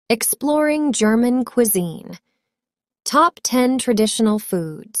Exploring German cuisine. Top 10 traditional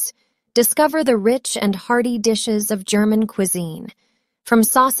foods. Discover the rich and hearty dishes of German cuisine. From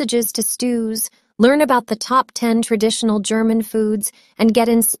sausages to stews, learn about the top 10 traditional German foods and get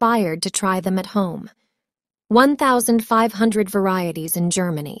inspired to try them at home. 1,500 varieties in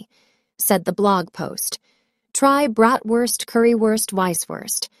Germany, said the blog post. Try Bratwurst, Currywurst,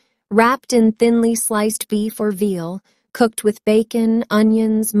 Weisswurst, wrapped in thinly sliced beef or veal, cooked with bacon,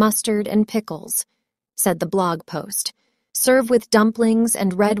 onions, mustard, and pickles, said the blog post. Serve with dumplings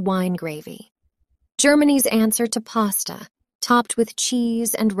and red wine gravy. Germany's answer to pasta, topped with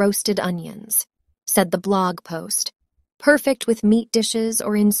cheese and roasted onions, said the blog post. Perfect with meat dishes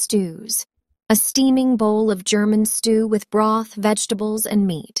or in stews. A steaming bowl of German stew with broth, vegetables, and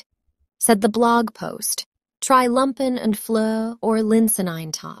meat, said the blog post. Try Lumpen and Fleur or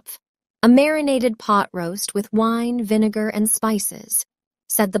Linseneintopf. A marinated pot roast with wine, vinegar, and spices,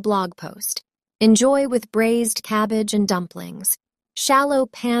 said the blog post. Enjoy with braised cabbage and dumplings. Shallow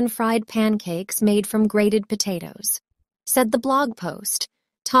pan-fried pancakes made from grated potatoes, said the blog post.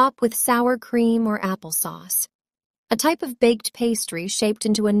 Top with sour cream or applesauce. A type of baked pastry shaped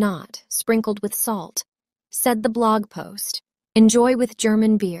into a knot, sprinkled with salt, said the blog post. Enjoy with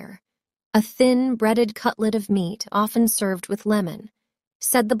German beer. A thin, breaded cutlet of meat often served with lemon,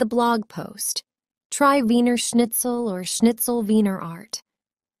 said the blog post. Try Wiener Schnitzel or Schnitzel Wiener Art.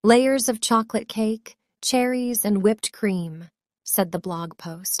 Layers of chocolate cake, cherries, and whipped cream, said the blog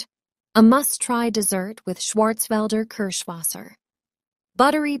post. A must-try dessert with Schwarzwälder Kirschwasser.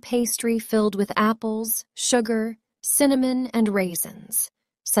 Buttery pastry filled with apples, sugar, cinnamon, and raisins,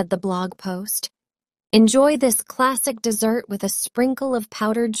 said the blog post. Enjoy this classic dessert with a sprinkle of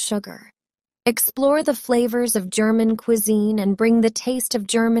powdered sugar. Explore the flavors of German cuisine and bring the taste of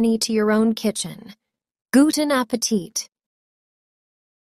Germany to your own kitchen. Guten Appetit!